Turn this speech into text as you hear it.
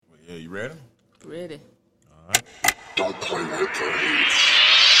Yeah, you ready? Ready. All right. Don't play with the heat.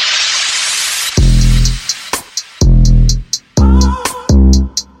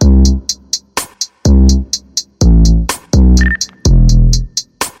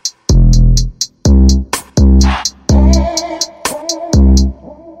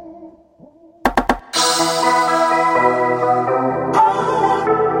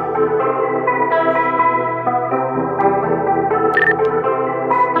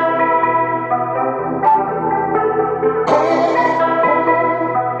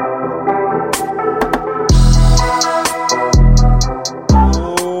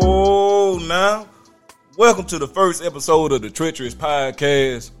 Welcome to the first episode of the Treacherous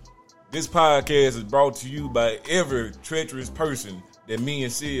Podcast. This podcast is brought to you by every treacherous person that me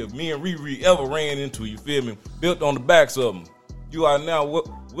and Riri ever ran into, you feel me? Built on the backs of them. You are now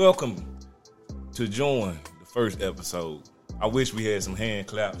welcome to join the first episode. I wish we had some hand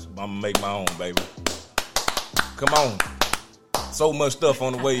claps, but I'm going to make my own, baby. Come on. So much stuff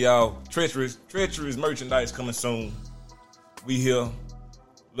on the way, y'all. Treacherous merchandise coming soon. We here.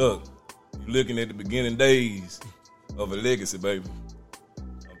 Look. You're looking at the beginning days of a legacy, baby.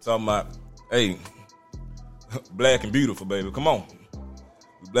 I'm talking about, hey, black and beautiful, baby. Come on.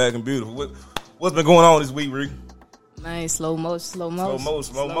 Black and beautiful. What's been going on this week, Rick? Man, slow motion. Slow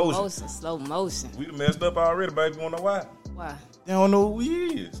motion. We done messed up already, baby. You wanna know why? Why? They don't know who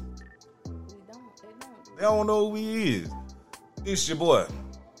he is. They They don't know who he is. It's your boy.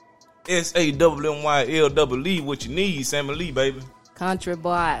 SAMMYLEE. What you need, Sammy Lee, baby. Country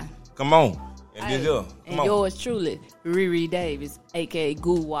boy. Come on. And yours truly, Riri Davis, a.k.a.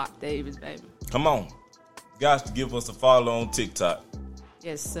 Goo-Wop Davis, baby. Come on. Guys, to give us a follow on TikTok.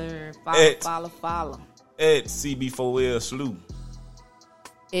 Yes, sir. Follow. At CB4L Slew.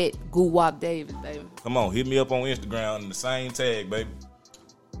 At Goo-Wop Davis, baby. Come on, hit me up on Instagram in the same tag, baby.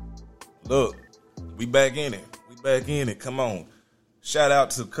 Look, we back in it. Come on. Shout out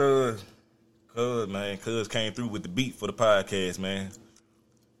to Cuz, man. Cuz came through with the beat for the podcast, man.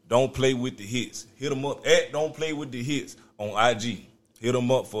 Don't play with the hits. Hit them up at Don't Play With The Hits on IG. Hit them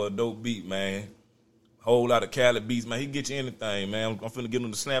up for a dope beat, man. Whole lot of Cali beats, man. He get you anything, man. I'm finna get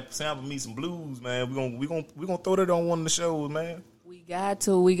him to sample me some blues, man. We gonna throw that on one of the shows, man. We got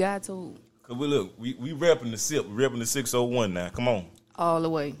to. Cause we repping the SIP. We repping the 601 now. Come on. All the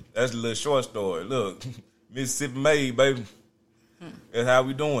way. That's a little short story. Look, Mississippi made, baby. That's how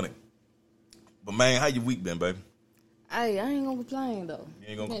we doing it. But man, how your week been, baby? Hey, I ain't gonna complain, though. You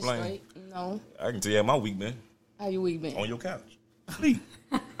ain't gonna complain? Straight. No. I can tell you how my week been. How your week been? On your couch. Sleep.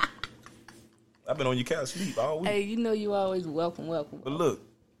 I've been on your couch sleep all week. Hey, you know you always welcome. But look,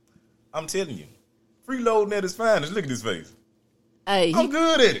 I'm telling you, freeloading at his finest. Look at his face. Hey, I'm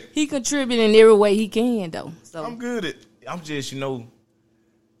good at it. He contributing every way he can, though. So I'm good at it. I'm just,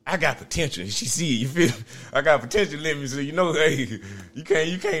 I got potential. She see it, you feel me? I got potential, let me see. Hey, you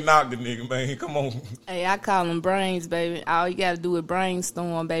can't knock the nigga, man. Come on. Hey, I call them brains, baby. All you gotta do is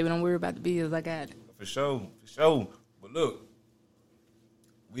brainstorm, baby. Don't worry about the bills. I got it. For sure. But look,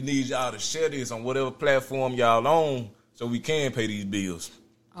 we need y'all to share this on whatever platform y'all on so we can pay these bills.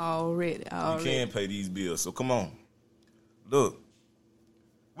 Already. We can pay these bills. So come on. Look.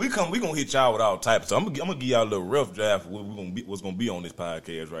 We gonna hit y'all with all types. So I'm gonna give y'all a little rough draft of what's gonna be on this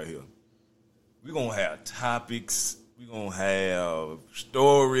podcast right here. We're gonna have topics. We're gonna have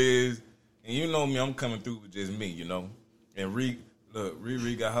stories. And you know me, I'm coming through with just me, And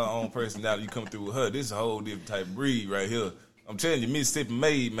Riri got her own personality. You come through with her. This is a whole different type of breed right here. I'm telling you, Mississippi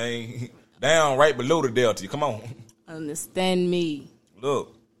made, man. Down right below the Delta. Come on. Understand me.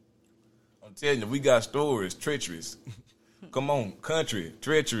 Look, I'm telling you, we got stories, treacherous. Come on, country,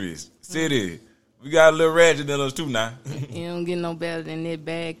 treacherous, city. We got a little ratchet in us too now. You don't get no better than that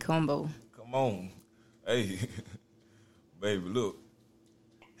bad combo. Come on. Hey, baby, look.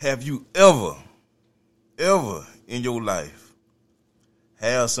 Have you ever in your life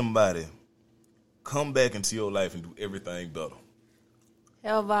have somebody come back into your life and do everything better?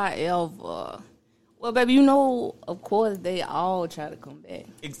 Have I ever? Well, baby, of course, they all try to come back.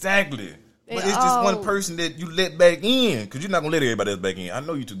 Exactly. But it's just one person that you let back in, because you're not going to let everybody else back in. I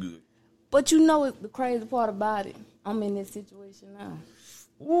know you too good. But the crazy part about it, I'm in this situation now.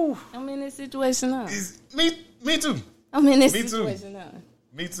 Ooh. I'm in this situation now. Me too. I'm in this situation now.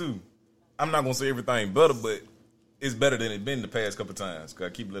 Me too. I'm not going to say everything better, but it's better than it's been the past couple times, because I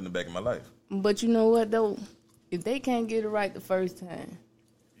keep letting it back in my life. But you know what, though? If they can't get it right the first time.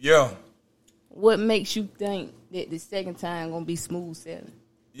 Yeah. What makes you think that the second time going to be smooth sailing?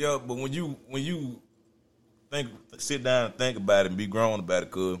 Yeah, but when you sit down and think about it and be grown about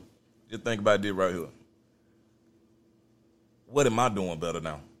it, cuz just think about this right here. What am I doing better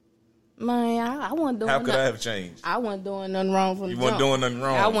now? Man, I wasn't doing How could I nothing. have changed? I wasn't doing nothing wrong from the jump. You wasn't doing nothing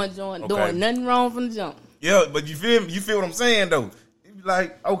wrong. I wasn't doing nothing wrong from the jump. Yeah, but you feel me? You feel what I'm saying though?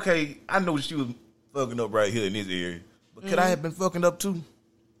 Like, okay, I know she was fucking up right here in this area, but could I have been fucking up too?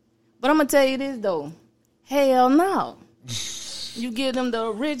 But I'm gonna tell you this though. Hell no. You give them the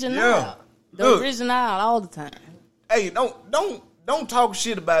original. Yeah. The Look. original all the time. Hey, don't talk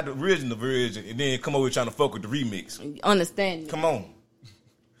shit about the original version and then come over here trying to fuck with the remix. Understand me. Come on.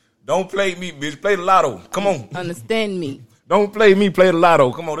 Don't play me, bitch. Play the lotto. Come on. Understand me. Don't play me. Play the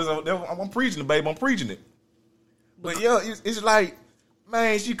lotto. Come on. I'm preaching it, babe. I'm preaching it. But yeah, it's like,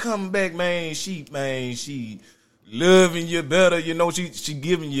 man, she coming back, man. She loving you better. You know, she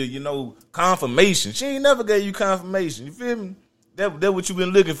giving you, you know, confirmation. She ain't never gave you confirmation. You feel me? That what you been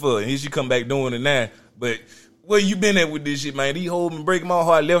looking for. And here she come back doing it now. But where you been at with this shit, man? These hoes been breaking my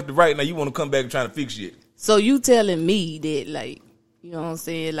heart left to right. Now you want to come back and trying to fix shit. So you telling me that, like, you know what I'm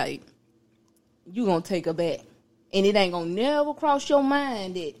saying, like, you gonna take her back, and it ain't gonna never cross your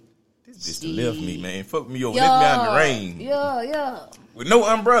mind that This bitch left me, man. Fuck me over. yeah, Left me out in the rain. Yeah. With no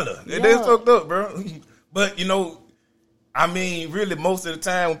umbrella. Yeah. That's fucked up, bro. But, you know, I mean, really, most of the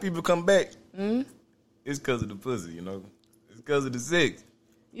time when people come back, it's because of the pussy, you know. It's because of the sex.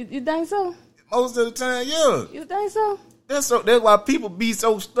 You think so? Most of the time, yeah. You think so? That's why people be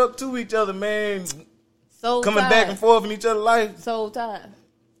so stuck to each other, man. So Coming tired. back and forth in each other's life. So tired.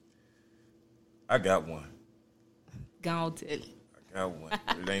 I got one. Gonna tell it. I got one.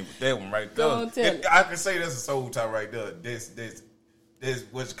 It ain't that one right there. Don't tell it. I can say that's a soul tie right there. That's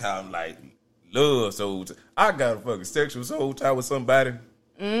what you call like love soul tie. I got a fucking sexual soul tie with somebody.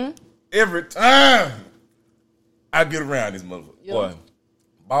 Every time I get around this motherfucker. Yeah. Boy,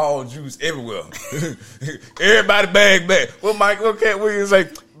 ball juice everywhere. Everybody bag back. What Cat Williams say?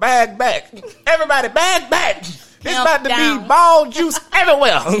 Bag back. Everybody bag back. It's about to down. be ball juice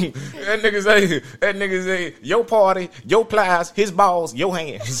everywhere. That nigga say, your party, your plies, his balls, your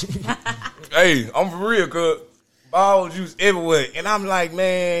hands. Hey, I'm for real, cuz ball juice everywhere. And I'm like,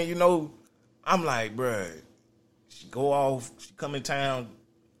 man, you know, I'm like, bruh, she go off, she come in town,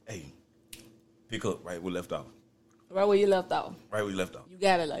 hey, pick up right where we left off. Right where you left off. Right where we left off. You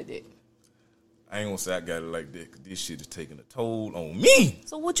got it like that. I ain't gonna say I got it like that, cause this shit is taking a toll on me.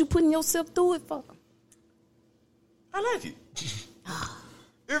 So what you putting yourself through it for? I like it.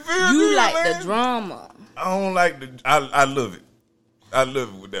 It feels You good, like man. the drama. I don't like the. I love it. I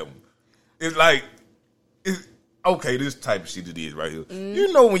love it with that one. It's like, it's okay. This type of shit it is right here.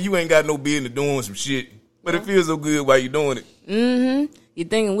 You know when you ain't got no business doing some shit, but it feels so good while you doing it. Mm-hmm. You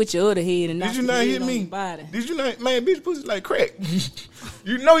thinking with your other head and not Did you the not head hear on me? your body. Did you not, man? Bitch, pussy like crack.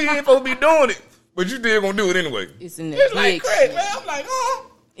 You know you ain't supposed to be doing it, but you still gonna do it anyway. It's an It's like addiction. crack, man. I'm like, huh?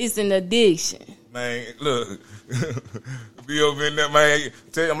 It's an addiction. Man, look, be over in there, man.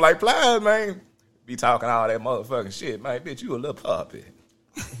 Tell you I'm like Plies, man. Be talking all that motherfucking shit, man. Bitch, you a little puppy.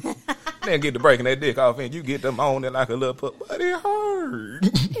 Then get to breaking that dick off and you get them on it like a little puppy. But it hurt.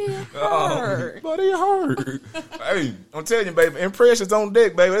 It hurt. But it hurt. Hey, I'm telling you, baby, impressions on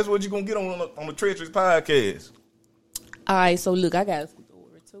deck, baby. That's what you gonna get on the Treacherous Podcast. All right, so look, I got a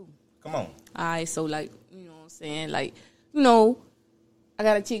story too. Come on. All right, so like, you know what I'm saying? Like, you know, I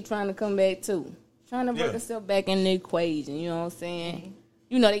got a chick trying to come back too. Trying to work herself back in the equation, you know what I'm saying?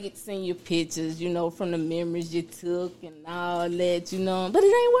 You know, they get to send you pictures, you know, from the memories you took and all that, you know. But it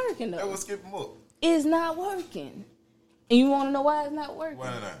ain't working, though. That was skip them up. It's not working. And you want to know why it's not working? Why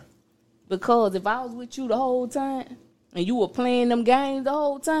not? Because if I was with you the whole time and you were playing them games the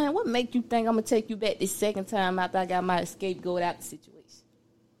whole time, what make you think I'm going to take you back this second time after I got my scapegoat out the situation?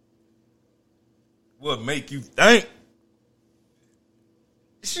 What make you think?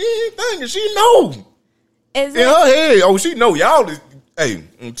 She ain't thinking. She know. In her head, oh, she know. Y'all is, hey,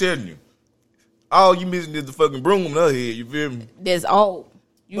 I'm telling you. All you missing is the fucking broom in her head, you feel me? That's all.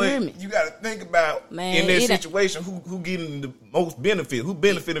 You But hear me? you got to think about, Man, in that it ain't- situation, who getting the most benefit? Who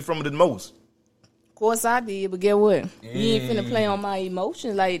benefiting from it the most? Of course I did, but get what? You ain't finna play on my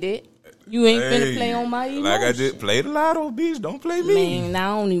emotions like that. You ain't finna play on my emotions. Like I just play the lotto, bitch. Don't play me. Man,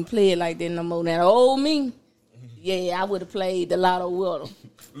 now I don't even play it like that no more. That old me, yeah, I would have played the lotto with him.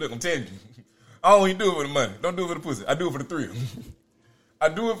 Look, I'm telling you. I don't even do it for the money. Don't do it for the pussy. I do it for the thrill. I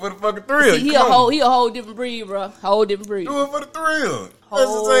do it for the fucking thrill. See, he Come on. a whole different breed, bro. Whole different breed. Do it for the thrill.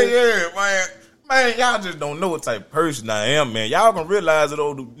 Whole- Let's say, yeah, man. Man, y'all just don't know what type of person I am, man. Y'all gonna realize it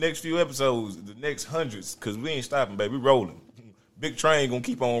over the next few episodes, the next hundreds, because we ain't stopping, baby. We rolling. Big train gonna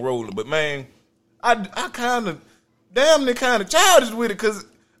keep on rolling. But, man, I kind of, damn near kind of childish with it, because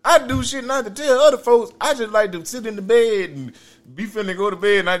I do shit not to tell other folks. I just like to sit in the bed and be finna go to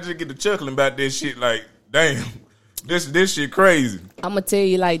bed, and I just get to chuckling about this shit like, damn, this shit crazy. I'm gonna tell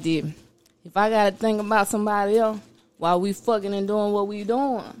you like this. If I gotta think about somebody else while we fucking and doing what we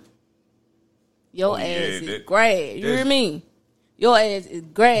doing, your ass is grass. You hear me? Your ass is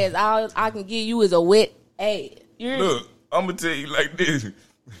grass. All I can give you is a wet ass. Look, I'm gonna tell you like this.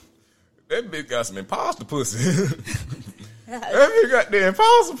 That bitch got some imposter pussy. That bitch got the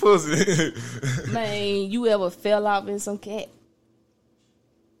imposter pussy. Man, you ever fell off in some cat?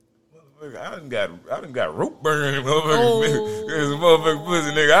 I done got rope burn, motherfucker. There's a motherfucking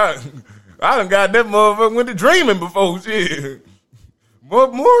pussy, nigga. I done got that motherfucker went to dreaming before, shit.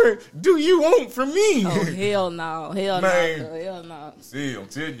 What more do you want from me? Oh, hell no. Hell man, no. Hell no. See, I'm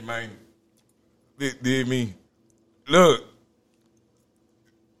telling you, man. Did me. Look.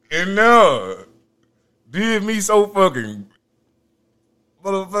 And did me so fucking.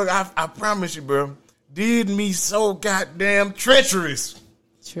 Motherfucker, I promise you, bro. Did me so goddamn treacherous.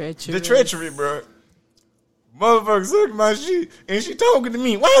 The treachery, bro. Motherfucker sucking my shit, and she talking to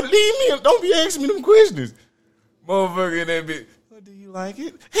me. Why leave me? Don't be asking me them questions. Motherfucker in that bitch. Oh, do you like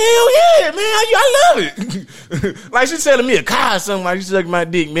it? Hell yeah, man. I love it. Like she telling me a car or something like she sucking my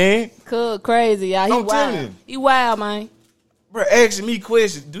dick, man. Cool, crazy, y'all. He wild. He wild, man. Bro, asking me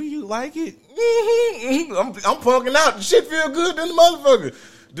questions. Do you like it? Mm-hmm. I'm punking out. The shit feel good than the motherfucker.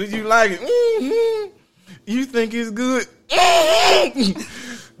 Do you like it? Mm-hmm. You think it's good? Mm-hmm.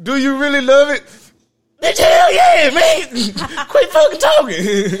 Do you really love it? Bitch, hell yeah, man. Quit fucking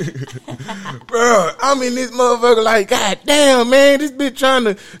talking. Bro, I'm in this motherfucker like, God damn, man, this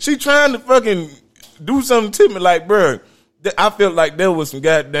bitch she trying to fucking do something to me. Like, bro, I felt like there was some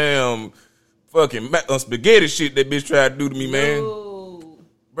goddamn fucking spaghetti shit that bitch tried to do to me, man. No.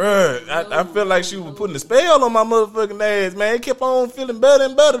 Bro, I felt like she was putting a spell on my motherfucking ass, man. It kept on feeling better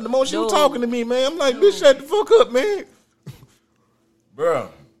and better the more she was talking to me, man. I'm like, bitch, shut the fuck up, man. Bro,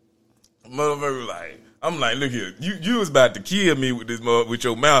 motherfucker, like, I'm like, look here, you was about to kill me with with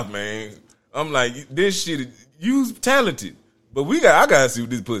your mouth, man. I'm like, this shit, you's talented, but I gotta see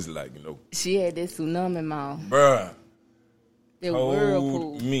what this pussy like, you know. She had that tsunami mouth. Bruh. That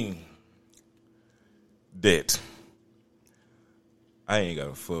whirlpool. Me. That. I ain't got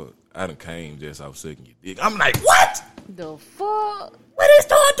a fuck. I done came just off sucking your dick. I'm like, what? The fuck? Where they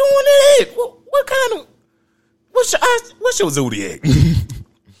start doing that? What kind of, what's your zodiac?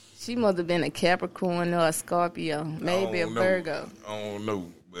 She must have been a Capricorn or a Scorpio, maybe a Virgo. I don't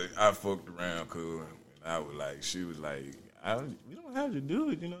know, but I fucked around, cuz. I was like, she was like, we don't have to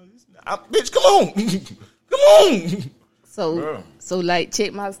do it, you know. Bitch, come on. Come on. So like,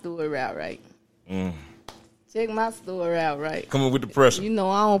 check my story out, right? Check my story out, right? Coming with the pressure. You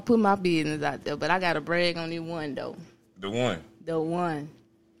know, I don't put my business out there, but I got to brag on this one, though. The one? The one.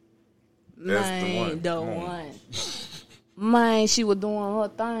 That's Man, the one. Man, she was doing her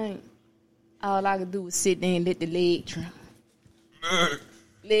thing. All I could do was sit there and let the leg tremble.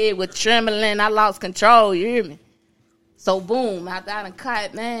 Leg was trembling. I lost control, you hear me? So, boom, after I done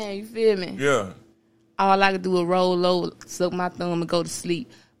caught, man, you feel me? Yeah. All I could do was roll over, suck my thumb, and go to sleep.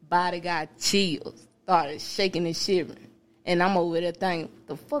 Body got chills. Started shaking and shivering. And I'm over there thinking,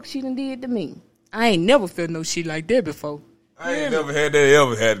 the fuck she done did to me? I ain't never felt no shit like that before. I ain't never had that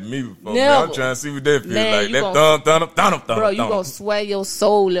ever had me before. Man, I'm trying to see what that feels like. That thumb. Bro, you gonna swear your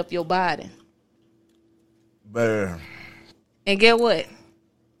soul up your body. Man. And get what?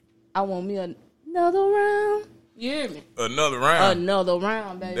 I want me another round. You hear me? Another round. Another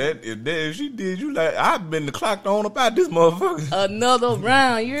round, baby. If she did you like, I've been the clocked on about this motherfucker. Another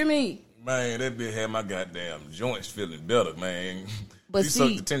round, you hear me? Man, that bitch had my goddamn joints feeling better, man. But she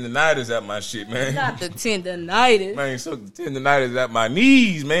sucked the tendonitis out my shit, man. Not the tendonitis. Man, sucked the tendonitis out my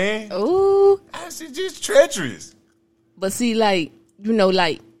knees, man. Ooh. I said, just treacherous. But see, like, you know,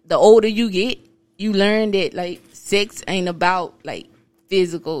 like, the older you get, you learn that, like, sex ain't about, like,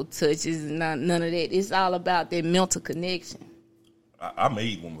 physical touches and none of that. It's all about that mental connection. I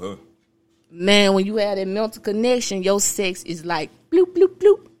made one with her. Man, when you have that mental connection, your sex is like bloop, bloop,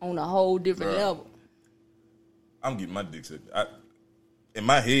 bloop on a whole different level. I'm getting my dick sucked. In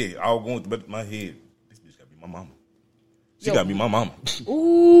my head, I was going through my head. This bitch got to be my mama. She got to be my mama.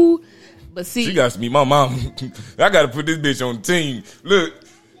 Ooh. But see. She got to be my mama. I got to put this bitch on the team. Look,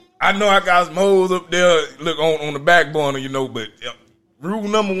 I know I got some hoes up there, look, on the back burner, you know, but rule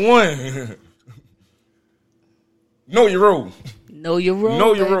number one, know your role. Know your role.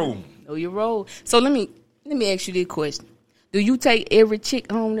 Know your role. Know your role. So let me ask you this question. Do you take every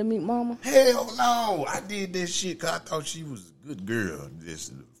chick home to meet mama? Hell no. I did that shit because I thought she was a good girl.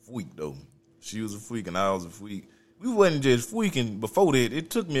 Just a freak, though. She was a freak and I was a freak. We wasn't just freaking before that. It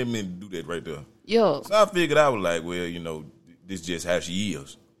took me a minute to do that right there. Yo. So I figured I was like, well, you know, this just how she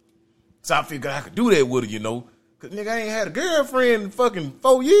is. So I figured I could do that with her, you know. Because, nigga, I ain't had a girlfriend in fucking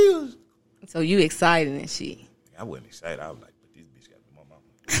 4 years. So you excited and shit. I wasn't excited. I was like, but this bitch got to meet my mama.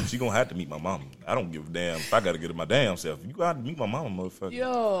 She gonna have to meet my mama. I don't give a damn if I gotta get her my damn self. You gotta meet my mama, motherfucker.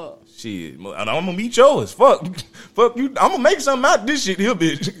 Yo. Shit. And I'm gonna meet yours. Fuck you. I'm gonna make something out of this shit here,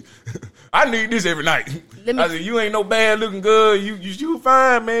 bitch. I need this every night. I said, you ain't no bad looking girl. You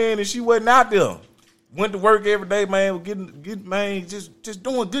fine, man. And she wasn't out there. Went to work every day, man. Getting man, just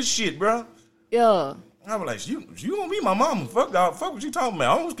doing good shit, bro. Yeah. I was like, you gonna be my mama. Fuck what you talking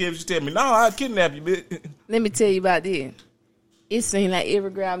about. I don't care if she tell me, no, I'll kidnap you, bitch. Let me tell you about this. It seems like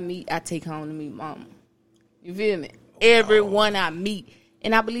every girl I meet, I take home to meet mama. You feel me? Everyone I meet.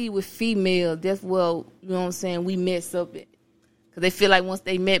 And I believe with females, that's well, you know what I'm saying, we mess up it. Because they feel like once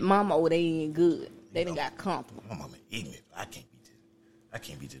they met mama, oh, they ain't good. They done got comfortable. My mama ignorant. I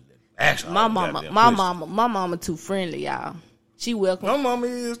can't be just actually. My mama too friendly, y'all. She welcome. My mama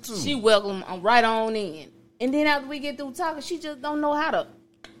is too. She welcome right on in. And then after we get through talking, she just don't know how to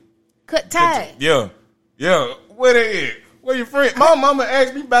cut ties. Yeah. Where they at? Where your friend? My mama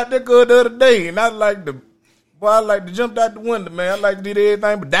asked me about that girl the other day, and I like to jump out the window, man. I like to do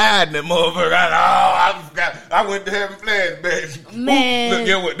everything but die in that motherfucker. I forgot. I went to having flashbacks. Man. Look,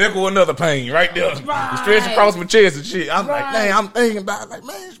 yeah, there go another pain right there. Right. Stretch across my chest and shit. I'm Right. like, man, I'm thinking about it. Like,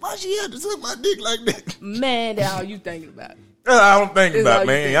 man, why she had to suck my dick like that? Man, that's all you thinking about. That's all I'm thinking That's about, all you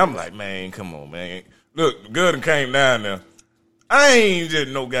man. think I'm like, man, come on, man. Look, the girl done came down there. I ain't just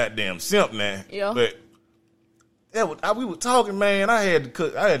no goddamn simp now. Yeah. But we were talking, man. I had to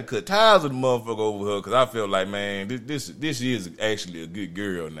cut ties with the motherfucker over her because I felt like, man, this is actually a good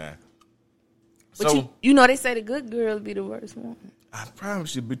girl now. But so you know they say the good girls be the worst one. I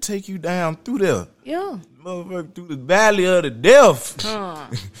promise you, but take you down through there. Yeah. Motherfucker, through the valley of the death. Huh.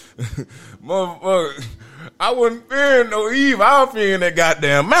 Motherfucker, I wasn't fearing no evil. I was fearing that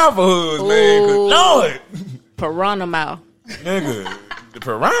goddamn mouth of hers, man. Good Lord. Piranha mouth. Nigga, the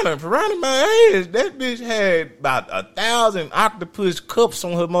piranha my ass. That bitch had about 1,000 octopus cups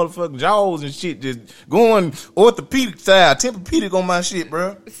on her motherfucking jaws and shit, just going orthopedic style, Tempur-Pedic on my shit,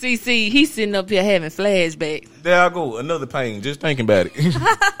 bro. See, he's sitting up here having flashbacks. There I go, another pain, just thinking about it.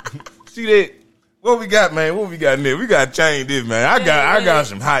 See that? What we got, man? What we got in there? We got to change this, man. I got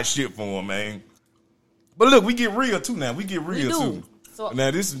some hot shit for him, man. But look, we get real too now. We get real too. So,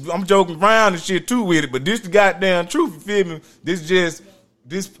 now I'm joking around and shit too with it, but this the goddamn truth. You feel me? This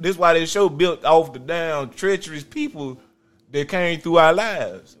why this show built off the down treacherous people that came through our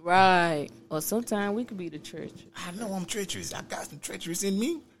lives. Right. Or sometimes we could be the treacherous. I know I'm treacherous. I got some treacherous in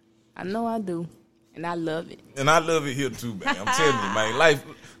me. I know I do, and I love it. And I love it here too, man. I'm telling you, man.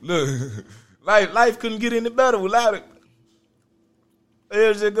 Life couldn't get any better without it.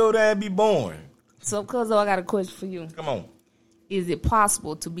 Let's just go there and be born. So, Cuzzo, I got a question for you. Come on. Is it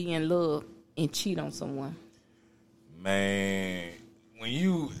possible to be in love and cheat on someone? Man,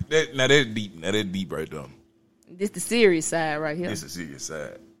 that's deep. Now that's deep right there. This the serious side right here. It's the serious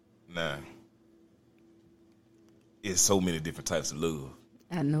side. Nah. It's so many different types of love.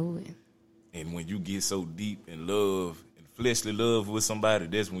 I know it. And when you get so deep in love, in fleshly love with somebody,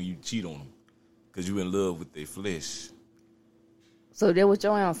 that's when you cheat on them. Because you in love with their flesh. So that what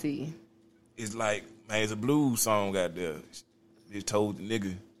your answer is? It's like, man, it's a blues song out there. It told the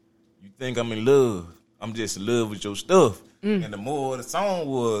nigga, you think I'm in love. I'm just in love with your stuff. And the more the song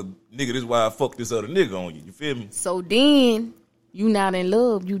was, nigga, this is why I fucked this other nigga on you. You feel me? So then, you not in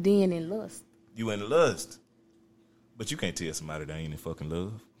love, you then in lust. You in lust. But you can't tell somebody they ain't in fucking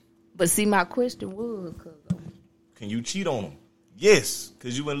love. But see, my question was, can you cheat on them? Yes,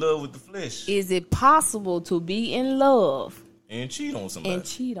 because you in love with the flesh. Is it possible to be in love and cheat on somebody? And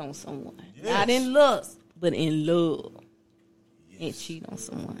cheat on someone. Yes. Not in lust, but in love. Yes. And cheat on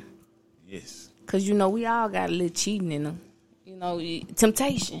someone. Yes. Because, you know, we all got a little cheating in them. You know,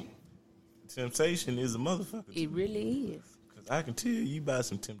 temptation. Temptation is a motherfucker. It really is. Because I can tell you about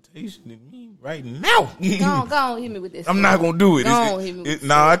some temptation in me right now. Go on, hit me with this story. I'm not going to do it.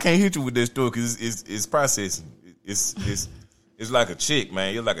 I can't hit you with this story because it's processing. It's like a chick,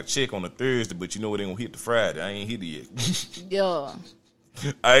 man. You're like a chick on a Thursday, but you know it ain't going to hit the Friday. I ain't hit it yet. Yeah.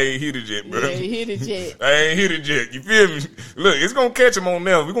 I ain't hit it yet, bro. Yeah, hit it yet. I ain't hit it yet. You feel me? Look, it's going to catch him on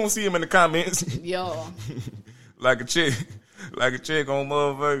there. We're going to see him in the comments. Yeah. Like a chick on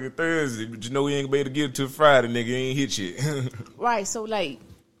motherfucking Thursday, but you know he ain't gonna be able to get it till Friday, nigga. He ain't hit shit. Right, so like,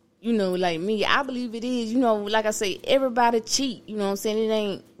 you know, like me, I believe it is, you know, like I say, everybody cheat, you know what I'm saying? It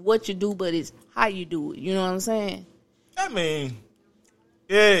ain't what you do, but it's how you do it, you know what I'm saying? I mean,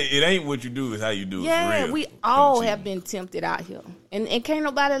 yeah, it ain't what you do, it's how you do it. Yeah, for real. we all have been tempted out here. And can't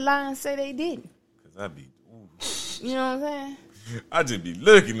nobody lie and say they didn't. Cause I be, ooh. You know what I'm saying? I just be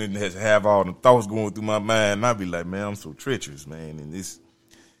looking and have all the thoughts going through my mind, and I be like, man, I'm so treacherous, man, and this,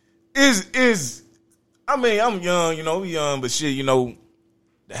 is I mean, I'm young, we young, but shit, to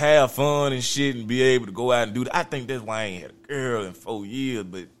have fun and shit and be able to go out and do that. I think that's why I ain't had a girl in 4 years,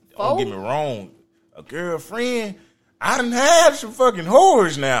 but don't get me wrong, a girlfriend, I done had some fucking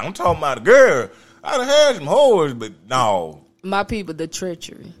whores now. I'm talking about a girl. I done had some whores, but no. My people, the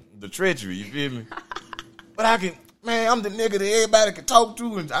treachery. The treachery, you feel me? But I'm the nigga that everybody can talk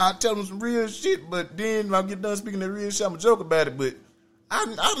to and I tell them some real shit, but then when I get done speaking that real shit, I'm going to joke about it, but I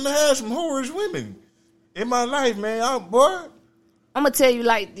done had some whorish women in my life, man. I'm going to tell you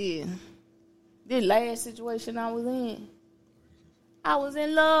like this. This last situation I was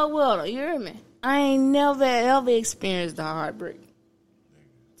in love with her, you hear me? I ain't never ever experienced a heartbreak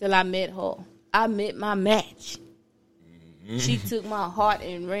till I met her. I met my match. Mm-hmm. She took my heart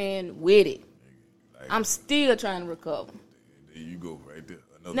and ran with it. I'm still trying to recover. There you go, right there.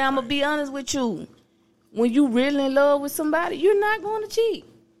 Now, I'm going to be honest with you. When you really in love with somebody, you're not going to cheat.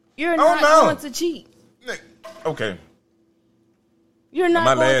 You're not going to cheat. Okay. You're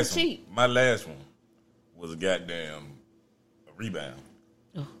not going to cheat. My last one was a goddamn rebound.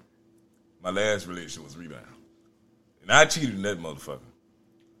 Oh. My last relationship was a rebound. And I cheated in that motherfucker.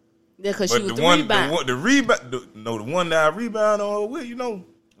 Yeah, because she was the rebound. The one that I rebound on her with,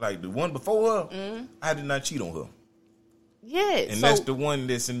 like the one before her, I did not cheat on her. Yeah. And that's the one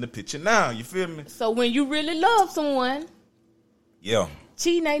that's in the picture now, you feel me? So when you really love someone, yeah,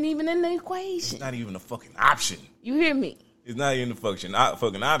 cheating ain't even in the equation. It's not even a fucking option. You hear me? It's not even a fucking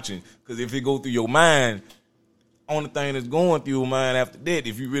option. Because if it go through your mind, only thing that's going through your mind after that,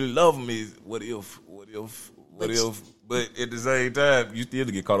 if you really love them, is what if. But at the same time, you still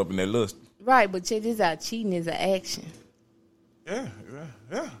get caught up in that lust. Right, but check this out. Cheating is an action. Yeah.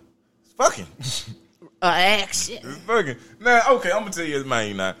 It's fucking. Action. It's fucking. Now, okay, I'm going to tell you this,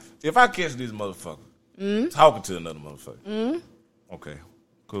 man, now. If I catch this motherfucker talking to another motherfucker, okay,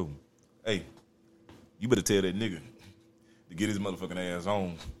 cool. Hey, you better tell that nigga to get his motherfucking ass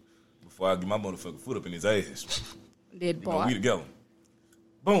on before I get my motherfucking foot up in his ass. Dead boy. We together.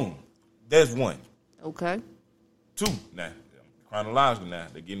 Boom. That's one. Okay. Two. Now, chronological now.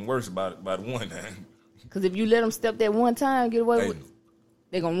 They're getting worse about one now. Because if you let them step that one time, get away with it,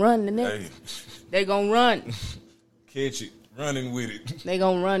 they're going to run the next. Hey. They're going to run. Catch it. Running with it. They're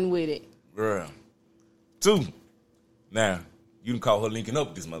going to run with it. Girl. Two. Now, you can call her linking up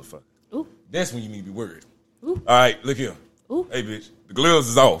with this motherfucker. Ooh. That's when you need to be worried. Ooh. All right, look here. Ooh. Hey, bitch. The gloves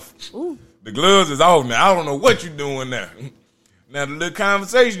is off. Ooh. The gloves is off now. I don't know what you doing now. Now, the little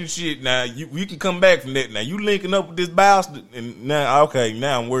conversation shit, now, we can come back from that. Now, you linking up with this bastard, and now, okay,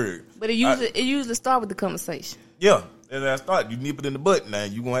 now I'm worried. But it usually start with the conversation. Yeah, as I start, you nip it in the butt. Now,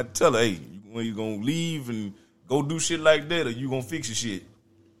 you going to have to tell her, hey, when you going to leave and go do shit like that, or you going to fix your shit.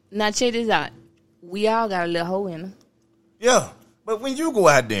 Now, check this out. We all got a little hoe in her. Yeah, but when you go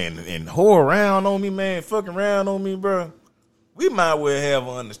out there and whore around on me, man, fucking around on me, bro, we might well have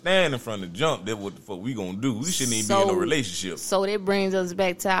an understanding from the jump that what the fuck we gonna do. We shouldn't even be in no relationship. So that brings us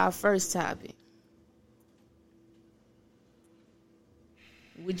back to our first topic.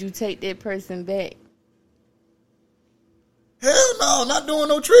 Would you take that person back? Hell no, not doing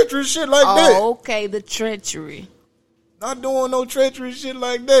no treacherous shit like that. Oh, okay, the treachery. Not doing no treacherous shit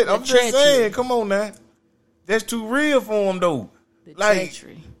like that. I'm just saying, come on now. That's too real for them, though. The like,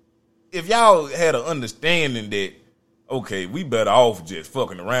 treachery. If y'all had an understanding that, okay, we better off just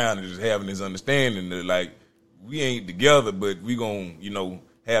fucking around and just having this understanding that, like, we ain't together, but we gonna,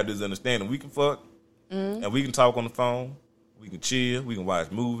 have this understanding. We can fuck, and we can talk on the phone. We can chill. We can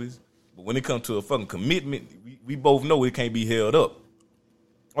watch movies. But when it comes to a fucking commitment, we both know it can't be held up.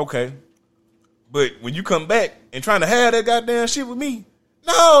 Okay. But when you come back and trying to have that goddamn shit with me,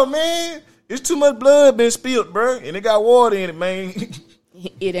 no, man. It's too much blood been spilled, bro. And it got water in it, man.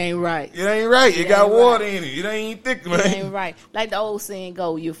 It ain't right. It ain't right. It got water in it. It ain't thick, man. It ain't right. Like the old saying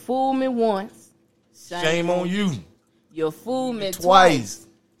go, you fool me once. Shame on you. You fool me twice.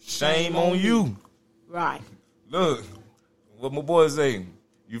 Shame on you. Right. Look, what my boy say,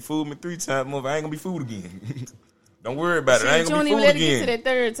 you fooled me 3 times, mother, I ain't gonna be fooled again. Don't worry about it. I ain't gonna be fooled again. You don't even let it get to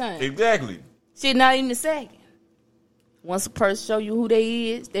that 3rd time. Exactly. Shit, not even the 2nd. Once a person show you who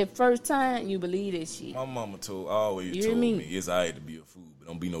they is, that first time, you believe that shit. My mama always told me it's all right to be a fool, but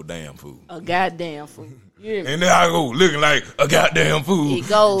don't be no damn fool. A goddamn fool. And there I go, looking like a goddamn fool.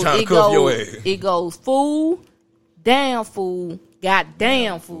 Trying to cuff your ass. It goes fool, damn fool,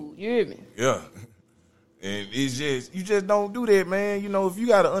 goddamn fool. You hear me? Yeah. And it's just, you just don't do that, man. If you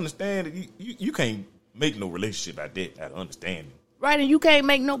got to understand it, you can't make no relationship out of understanding. Right, and you can't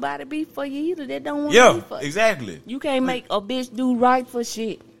make nobody be for you either. That don't want to be for you. Exactly. You can't make a bitch do right for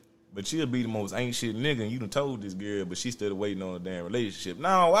shit. But she'll be the most ain't shit nigga, and you done told this girl, but she still waiting on a damn relationship.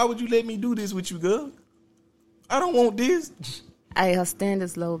 No, why would you let me do this with you, girl? I don't want this. Hey, her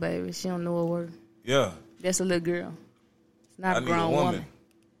standards low, baby. She don't know her worth. Yeah. That's a little girl. It's not a grown woman.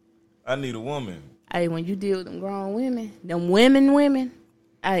 I need a woman. Hey, when you deal with them grown women, them women,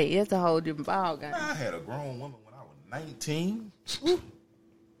 hey, it's a whole different ballgame. I had a grown woman when I was 19.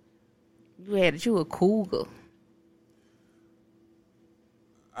 You a cougar.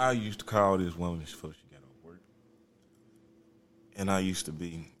 I used to call this woman before she got off work. And I used to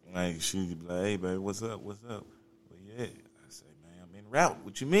be like, she'd be like, hey, baby, what's up? Where you at? I say, man, I'm en route.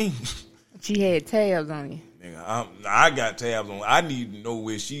 What you mean? She had tabs on you. Nigga, I got tabs on. I need to know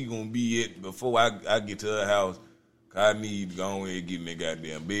where she gonna be at before I get to her house. I need to go on and get in that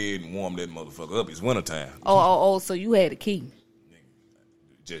goddamn bed and warm that motherfucker up. It's wintertime. Oh, so you had a key.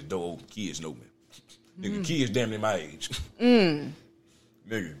 Nigga, just don't open. Kids know me. Nigga, kids damn near my age.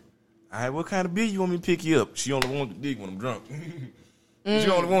 Nigga, all right, what kind of bitch you want me to pick you up? She only wants to dig when I'm drunk. She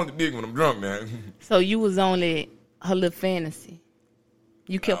only wants to dig when I'm drunk, man. So you was only her little fantasy.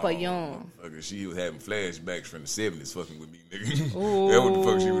 You kept her young. She was having flashbacks from the 70s fucking with me, nigga. That's what the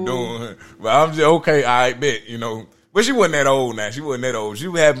fuck she was doing. But I'm just, okay, all right, bet, you know. But she wasn't that old now. She wasn't that old. She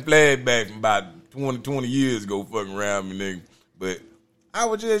was having flashbacks from about 20 years ago fucking around me, nigga. But I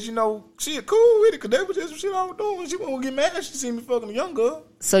was just, you know, she cool with it because that was just some shit I was doing. She wasn't get mad. She seen me fucking a young girl.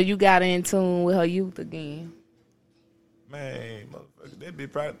 So you got in tune with her youth again. Man, motherfucker, that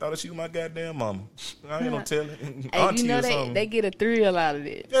bitch probably thought she was my goddamn mama. I ain't gonna tell her. Hey, you know they get a thrill out of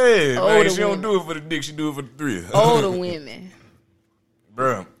it. Yeah, man, she don't do it for the dick. She do it for the thrill. Older women.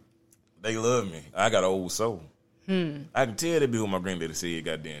 Bruh, they love me. I got an old soul. I can tell that be what my granddaddy said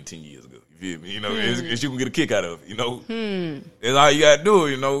goddamn 10 years ago. You feel me? You know, and she can get a kick out of it, you know? That's all you gotta do,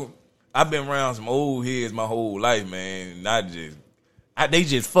 you know? I've been around some old heads my whole life, man, and they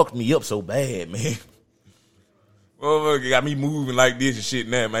just fucked me up so bad, man. Motherfucker got me moving like this and shit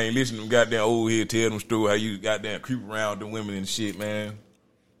now, man. Listen to them goddamn old head tell them story how you goddamn creep around the women and shit, man.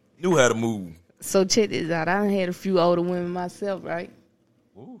 Knew how to move. So check this out. I done had a few older women myself, right?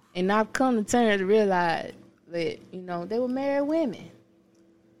 Ooh. And I've come to terms to realize that, you know, they were married women.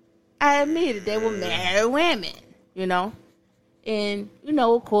 I admit it, they were married women, you know. And, you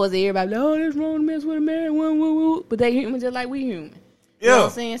know, of course, everybody like, oh, that's wrong to mess with a married woman, but they human just like we human. You know what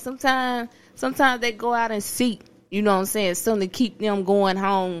I'm saying? Sometimes they go out and seek, you know what I'm saying, something to keep them going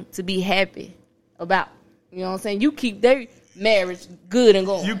home to be happy about. You know what I'm saying? You keep their marriage good and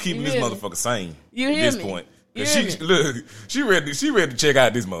going. You keeping this motherfucker sane you hear at this me? point. She ready to check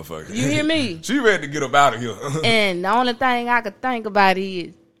out this motherfucker. You hear me? She ready to get up out of here. And the only thing I could think about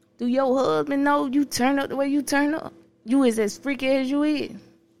is, do your husband know you turn up the way you turn up? You is as freaky as you is.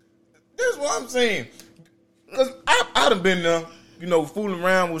 That's what I'm saying. Because I done been there, you know, fooling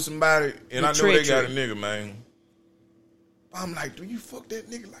around with somebody, and I know they got a nigga, man. I'm like, do you fuck that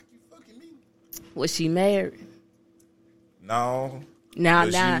nigga like you fucking me? Was she married? No. Nah.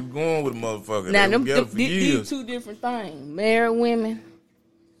 She was going with a motherfucker. Now, these two different things. Married women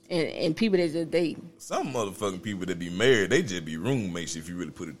and people that just date. Some motherfucking people that be married, they just be roommates if you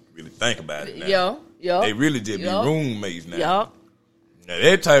really think about it now. Yeah. They really just be roommates now. Yeah. Now,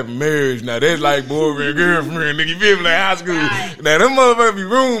 that type of marriage, now, that's like boyfriend and girlfriend, nigga, you feel me, like high school. Right. Now, them motherfuckers be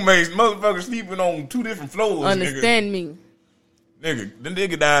roommates, motherfuckers sleeping on 2 different floors, Understand me. Nigga, the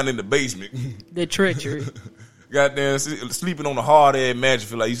nigga down in the basement. The treachery. Goddamn, sleeping on a hard-ass mattress,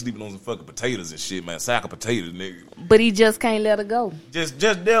 feel like you sleeping on some fucking potatoes and shit, man. Sack of potatoes, nigga. But he just can't let her go. Just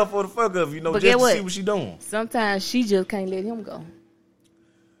there for the fuck of, you know, but just to see what she doing. Sometimes she just can't let him go.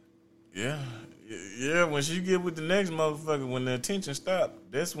 Yeah, when she get with the next motherfucker, when the attention stop,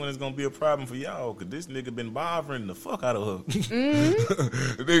 that's when it's gonna be a problem for y'all. Cause this nigga been bothering the fuck out of her.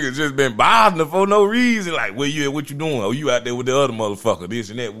 The nigga just been bothering her for no reason. Like, where you at? What you doing? Oh, you out there with the other motherfucker?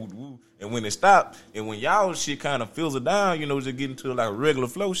 This and that. Woo, woo. And when it stop, and when y'all shit kind of fizzle down, you know, just get into like a regular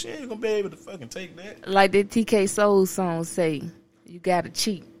flow, she ain't gonna be able to fucking take that. Like that TK Soul song say, you gotta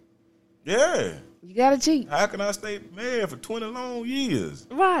cheat. Yeah. You gotta cheat. How can I stay married for 20 long years?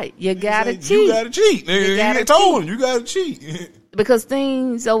 Right. You gotta cheat. You gotta cheat. Nigga, you told him you gotta cheat. Because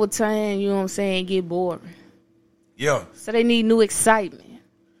things over time, you know what I'm saying, get boring. Yeah. So they need new excitement.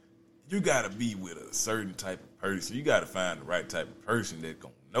 You gotta be with a certain type of person. You gotta find the right type of person that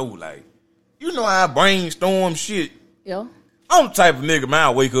gonna know, like, you know how I brainstorm shit. Yeah. I'm the type of nigga, man, I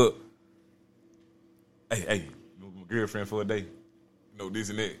wake up. Hey, my girlfriend for a day. You know,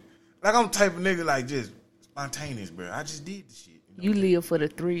 this and that. Like, I'm the type of nigga, like, just spontaneous, bro. I just did the shit. You live for the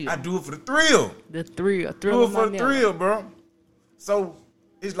thrill. I do it for the thrill. The thrill. Do it for the thrill, bro. So,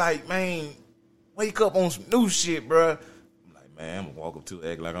 it's like, man, wake up on some new shit, bro. I'm like, Man, I'm gonna walk up to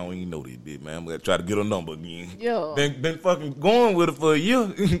her, act like I don't even know this bitch, man. I'm gonna try to get her number again. Yeah. Been fucking going with her for a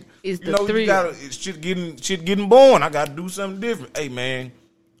year. It's you the know, thrill. you gotta shit getting born. I gotta do something different. Hey man,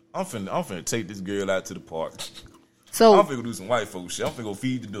 I'm finna take this girl out to the park. So I'm finna go do some white folk shit. I'm finna go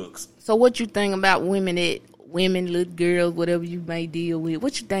feed the ducks. So what you think about women, little girls, whatever you may deal with?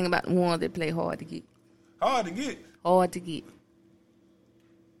 What you think about the ones that play hard to get? Hard to get. Hard to get.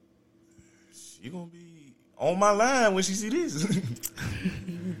 She gonna be on my line when she see this.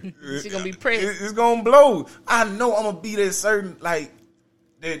 She gonna be pressed. It's gonna blow. I know I'm gonna be that certain, like,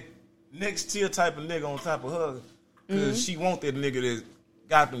 that next tier type of nigga on top of her. Because she want that nigga that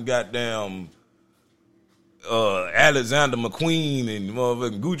got them goddamn Alexander McQueen and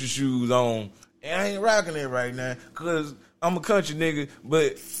motherfucking Gucci shoes on. And I ain't rocking it right now because I'm a country nigga.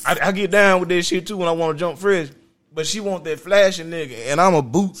 But I get down with that shit too when I want to jump fresh. But she want that flashing nigga, and I'm a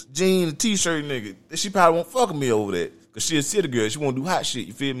boots, jeans, t-shirt nigga. She probably won't fuck with me over that. Because she a city girl. She want to do hot shit,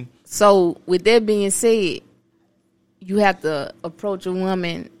 you feel me? So, with that being said, you have to approach a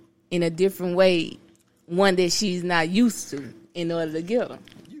woman in a different way, one that she's not used to, in order to get her.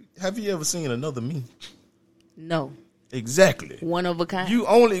 Have you ever seen another me? No. Exactly. One of a kind. You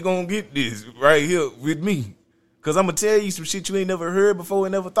only gonna get this right here with me. Because I'm going to tell you some shit you ain't never heard before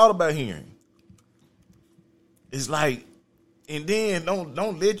and never thought about hearing. It's like, and then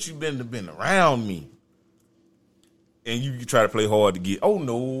don't let you been around me, and you try to play hard to get. Oh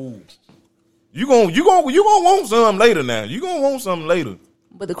no, you gonna want something later. Now you gonna want something later.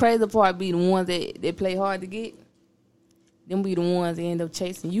 But the crazy part be the ones that play hard to get. Them be the ones that end up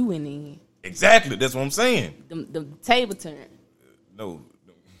chasing you in the end. Exactly, that's what I'm saying. The table turn. No.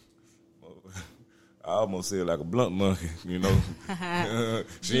 I almost said like a blunt monkey, you know.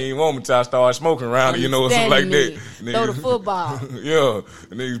 She ain't want me till I start smoking around her, you know, or something like that. Throw the football. Yeah.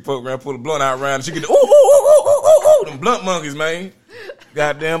 And then you pull a blunt out around and she get, ooh, them blunt monkeys, man.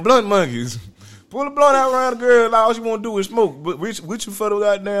 Goddamn blunt monkeys. Pull the blunt out around the girl, all she want to do is smoke. But with you for the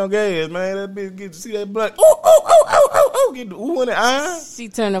goddamn gas, man. That bitch get to see that blunt. Ooh, get the ooh in the eye. She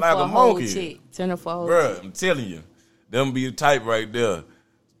turn up like for a whole chick. Turn up for a whole Bruh, chick. I'm telling you. Them be the type right there.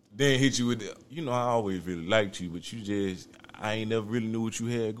 Then hit you with the, you know, I always really liked you, but I ain't never really knew what you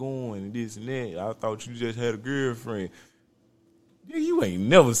had going and this and that. I thought you just had a girlfriend. You ain't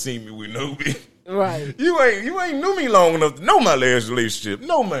never seen me with no bitch. Right. You ain't knew me long enough to know my last relationship.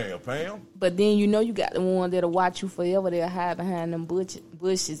 No, man, Pam. But then you know you got the one that'll watch you forever. They'll hide behind them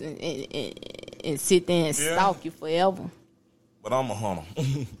bushes and sit there and stalk you forever. But I'm a hunter.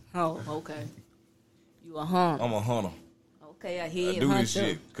 Oh, okay. You a hunter. I'm a hunter. Okay, I do this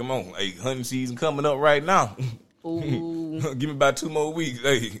shit. Come on. Hey, hunting season coming up right now. Ooh. Give me about 2 more weeks.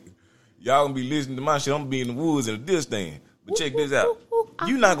 Hey, y'all gonna be listening to my shit. I'm gonna be in the woods in a deer stand. But check this out.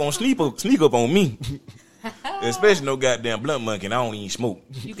 You not gonna sneak up on me. Especially no goddamn blunt monkey, and I don't even smoke.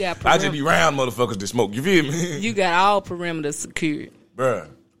 You got I just be around motherfuckers that smoke. You feel me? You got all perimeters secured. Bruh,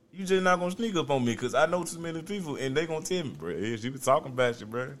 you just not gonna sneak up on me because I know too many people, and they gonna tell me, bruh. Yeah, she was talking about you,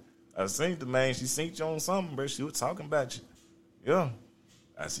 bruh. I seen the man. She seen you on something, bruh. She was talking about you. Yeah.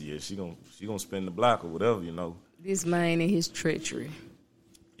 I see, yeah, she gonna spin the block or whatever, you know. This man and his treachery.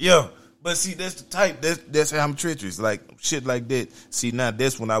 Yeah. But see, that's the type. That's how I'm treacherous. Like shit like that. See, now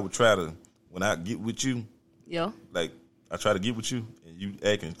that's when I would try to, when I get with you. Yeah. Like I try to get with you, and you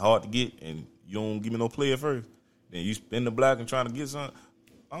acting hard to get, and you don't give me no play at first. Then you spin the block and trying to get something.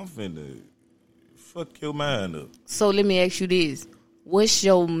 I'm finna fuck your mind up. So let me ask you this: what's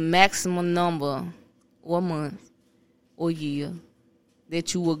your maximum number, or month, or year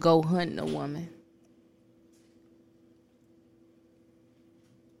that you would go hunting a woman?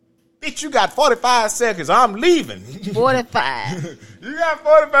 Bitch, you got 45 seconds. I'm leaving. 45. You got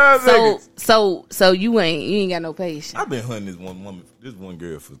 45 seconds. So you ain't got no patience. I've been hunting this one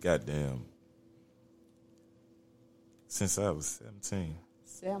girl for goddamn since I was 17.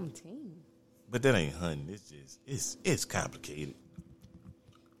 17. But that ain't hunting. It's just it's complicated.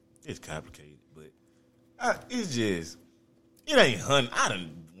 It's complicated, but it ain't hunting. I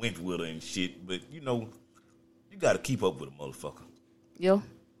done went with her and shit, but you know, you got to keep up with a motherfucker. Yeah.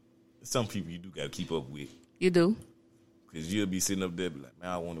 Some people you do got to keep up with. You do. Because you'll be sitting up there be like,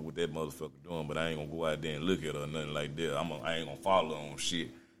 man, I wonder what that motherfucker doing, but I ain't going to go out there and look at her or nothing like that. I ain't going to follow her on shit.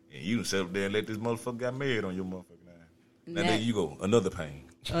 And you done sit up there and let this motherfucker got married on your motherfucking ass. Now there you go. Another pain.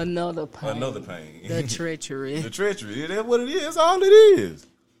 Another pain. The treachery. The treachery. That's what it is. That's all it is.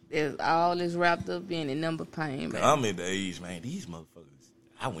 It's all is wrapped up in it. Number pain, man. I'm at the age, man, these motherfuckers,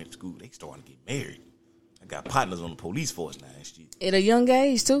 I went to school, they starting to get married. I got partners on the police force now and shit. At a young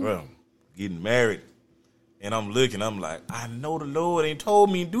age, too. Bro, getting married. And I'm looking, I'm like, I know the Lord ain't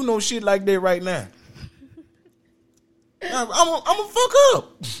told me to do no shit like that right now. I'm a fuck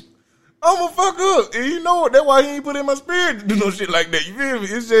up. I'm a fuck up. And you know what? That's why he ain't put in my spirit to do no shit like that. You feel me?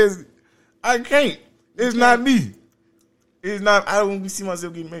 It's just, I can't. It's not me. It's not, I don't see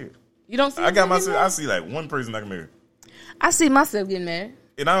myself getting married. You don't see I got myself, I see like one person I can marry. I see myself getting married.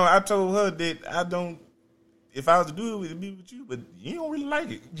 And I told her that I don't, if I was to do it, it'd be with you, but you don't really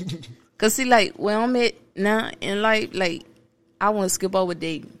like it. Cause see, like where I'm at now in life, like I want to skip over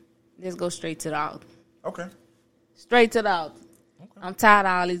dating. Let's go straight to the altar. Okay. Straight to the altar. Okay. I'm tired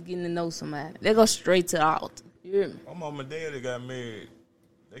of all this getting to know somebody. Let's go straight to the altar. You hear me? My mom and dad, they got married.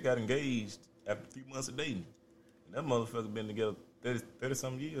 They got engaged after 3 months of dating. And that motherfucker been together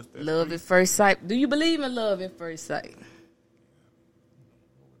 30-something years. 33. Love at first sight. Do you believe in love at first sight?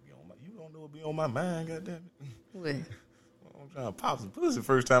 You don't know what be on my mind, goddamn it. What? I'm trying to pop some pussy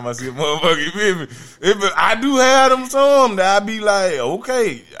first time I see a motherfucker. You feel me? I do have them some that I be like,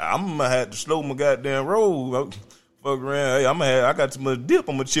 okay, I'm gonna have to slow my goddamn roll. Fuck around. Hey, I got too much dip.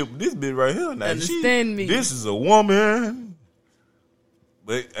 I'm gonna chip this bitch right here. Now, understand me. This is a woman.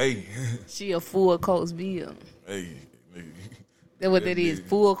 But hey, she a full course meal. Hey, that's what that is.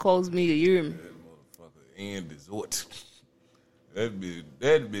 Full course meal. You hear me? That motherfucker and dessert. That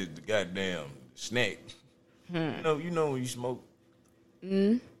bitch, the goddamn snack. You know when you smoke,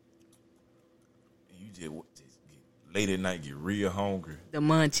 you just late at night get real hungry. The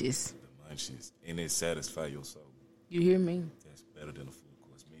munchies, and it satisfy your soul. You hear me? That's better than a full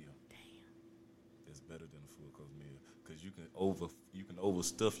course meal. Damn, that's better than a full course meal because you can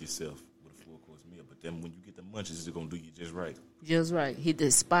overstuff yourself with a full course meal, but then when you get the munchies, it's gonna do you just right. Just right. Hit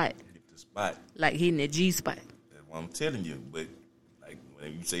the spot. Like hitting the G spot. That's what I'm telling you. But like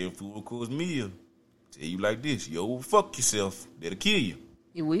when you say a full course meal. Tell you like this, you overfuck yourself, that'll kill you.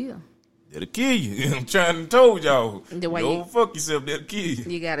 It will. That'll kill you. I'm trying to told y'all. You overfuck yourself, that'll kill you.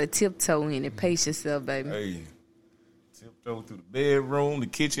 You gotta tiptoe in and pace yourself, baby. Hey, tiptoe through the bedroom, the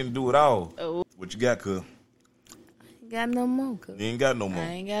kitchen, do it all. Oh. What you got, cuz? I ain't got no more, cuz. You ain't got no more. I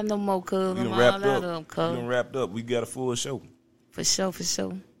ain't got no more, cuz. We done wrapped up. We done wrapped up. We got a full show. For sure.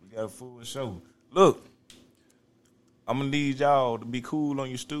 We got a full show. Look. I'm going to need y'all to be cool on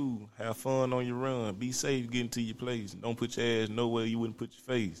your stool. Have fun on your run. Be safe getting to your place. Don't put your ass nowhere you wouldn't put your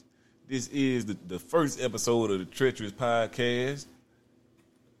face. This is the first episode of the Treacherous Podcast.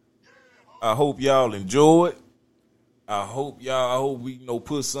 I hope y'all enjoy it. I hope we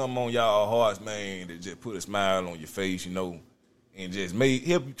put something on y'all hearts, man, that just put a smile on your face, and just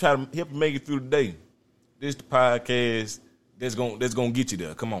help you make it through the day. This the podcast that's gonna get you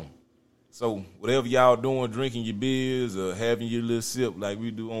there. Come on. So whatever y'all doing, drinking your beers or having your little sip like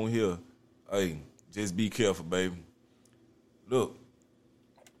we do on here, hey, just be careful, baby. Look,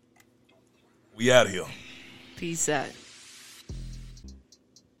 we out of here. Peace out.